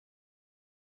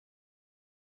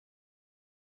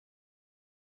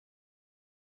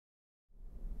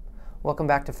Welcome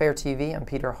back to Fair TV. I'm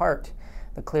Peter Hart.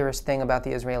 The clearest thing about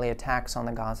the Israeli attacks on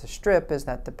the Gaza Strip is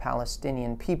that the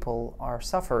Palestinian people are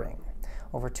suffering.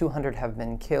 Over 200 have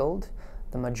been killed.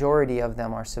 The majority of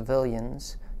them are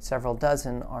civilians. Several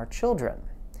dozen are children.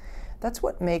 That's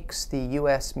what makes the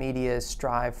U.S. media's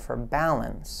strive for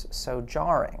balance so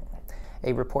jarring.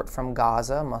 A report from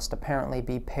Gaza must apparently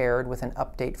be paired with an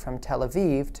update from Tel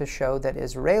Aviv to show that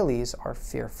Israelis are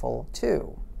fearful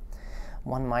too.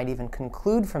 One might even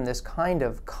conclude from this kind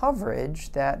of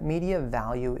coverage that media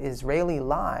value Israeli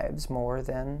lives more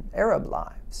than Arab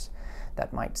lives.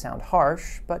 That might sound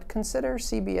harsh, but consider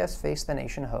CBS Face the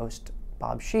Nation host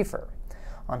Bob Schieffer.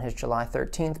 On his July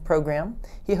 13th program,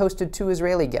 he hosted two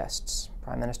Israeli guests,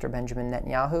 Prime Minister Benjamin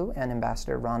Netanyahu and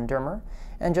Ambassador Ron Dermer,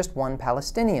 and just one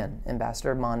Palestinian,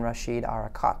 Ambassador Man Rashid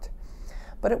Arakat.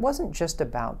 But it wasn't just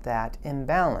about that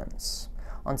imbalance.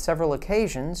 On several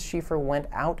occasions, Schieffer went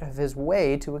out of his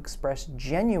way to express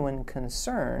genuine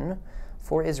concern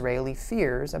for Israeli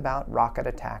fears about rocket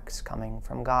attacks coming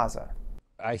from Gaza.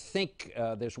 I think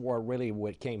this war really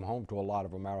came home to a lot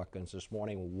of Americans this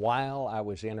morning. While I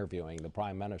was interviewing the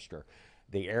Prime Minister,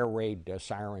 the air raid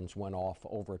sirens went off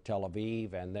over Tel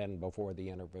Aviv, and then before the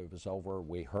interview was over,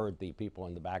 we heard the people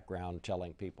in the background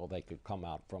telling people they could come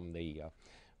out from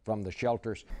the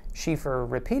shelters. Schieffer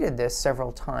repeated this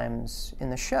several times in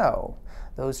the show.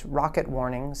 Those rocket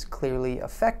warnings clearly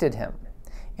affected him,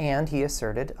 and he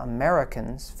asserted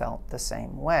Americans felt the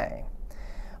same way.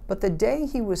 But the day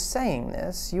he was saying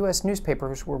this, U.S.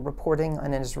 newspapers were reporting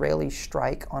an Israeli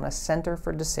strike on a center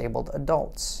for disabled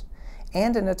adults,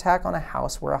 and an attack on a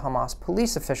house where a Hamas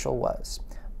police official was.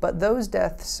 But those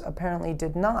deaths apparently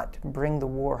did not bring the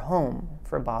war home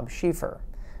for Bob Schieffer.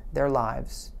 Their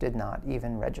lives did not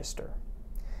even register.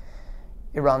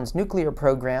 Iran's nuclear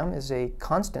program is a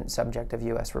constant subject of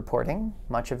U.S. reporting,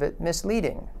 much of it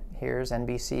misleading. Here's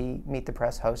NBC Meet the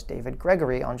Press host David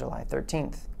Gregory on July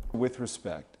 13th. With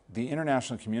respect, the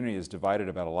international community is divided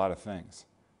about a lot of things.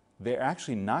 They're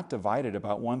actually not divided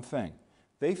about one thing.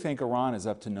 They think Iran is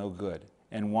up to no good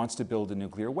and wants to build a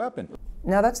nuclear weapon.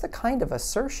 Now that's the kind of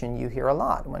assertion you hear a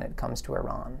lot when it comes to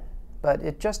Iran. But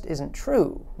it just isn't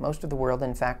true. Most of the world,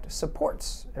 in fact,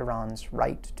 supports Iran's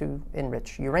right to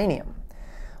enrich uranium.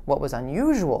 What was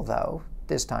unusual, though,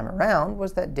 this time around,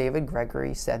 was that David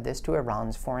Gregory said this to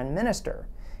Iran's foreign minister,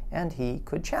 and he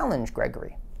could challenge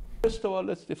Gregory. First of all,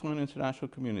 let's define international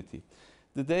community.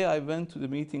 The day I went to the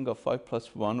meeting of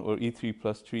 5+1 or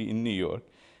E3+3 in New York,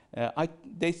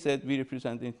 they said we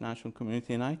represent the international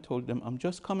community, and I told them I'm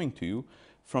just coming to you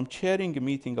from chairing a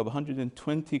meeting of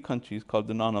 120 countries called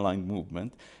the Non-Aligned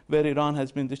Movement, where Iran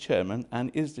has been the chairman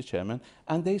and is the chairman,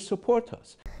 and they support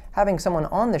us. Having someone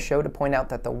on the show to point out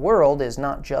that the world is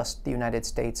not just the United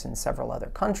States and several other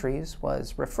countries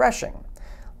was refreshing.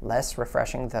 Less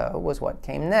refreshing, though, was what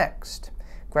came next.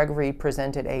 Gregory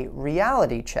presented a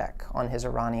reality check on his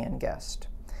Iranian guest.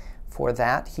 For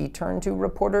that, he turned to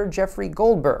reporter Jeffrey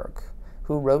Goldberg,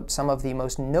 who wrote some of the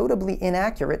most notably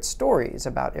inaccurate stories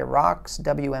about Iraq's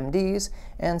WMDs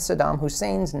and Saddam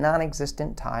Hussein's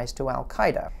non-existent ties to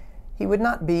al-Qaeda. He would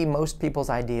not be most people's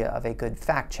idea of a good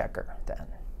fact-checker then.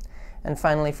 And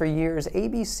finally, for years,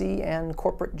 ABC and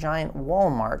corporate giant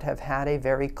Walmart have had a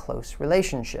very close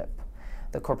relationship.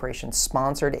 The corporation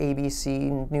sponsored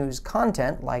ABC News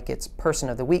content, like its Person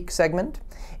of the Week segment,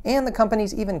 and the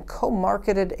companies even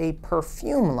co-marketed a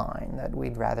perfume line that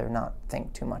we'd rather not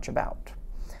think too much about.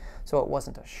 So it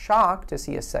wasn't a shock to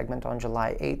see a segment on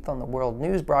July 8th on the World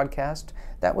News broadcast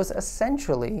that was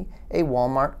essentially a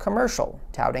Walmart commercial,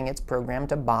 touting its program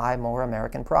to buy more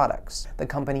American products. The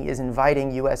company is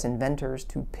inviting U.S. inventors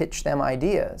to pitch them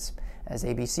ideas. As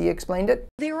ABC explained it,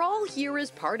 they're all here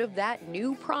as part of that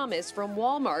new promise from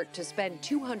Walmart to spend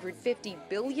 $250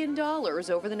 billion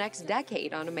over the next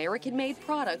decade on American-made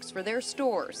products for their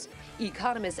stores.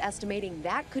 Economists estimating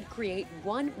that could create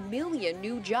 1 million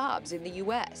new jobs in the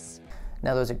U.S.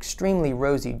 Now, those extremely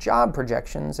rosy job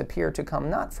projections appear to come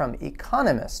not from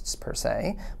economists per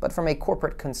se, but from a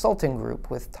corporate consulting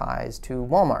group with ties to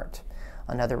Walmart.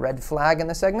 Another red flag in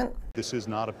the segment? This is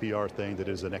not a PR thing, that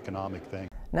is an economic thing.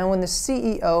 Now, when the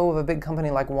CEO of a big company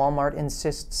like Walmart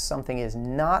insists something is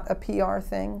not a PR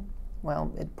thing,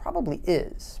 well, it probably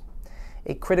is.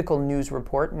 A critical news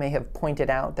report may have pointed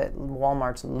out that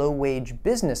Walmart's low-wage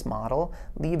business model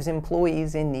leaves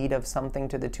employees in need of something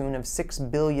to the tune of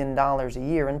 $6 billion a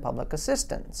year in public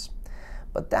assistance.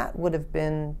 But that would have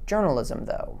been journalism,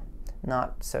 though,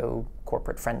 not so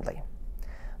corporate-friendly.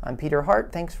 I'm Peter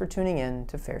Hart. Thanks for tuning in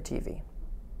to Fair TV.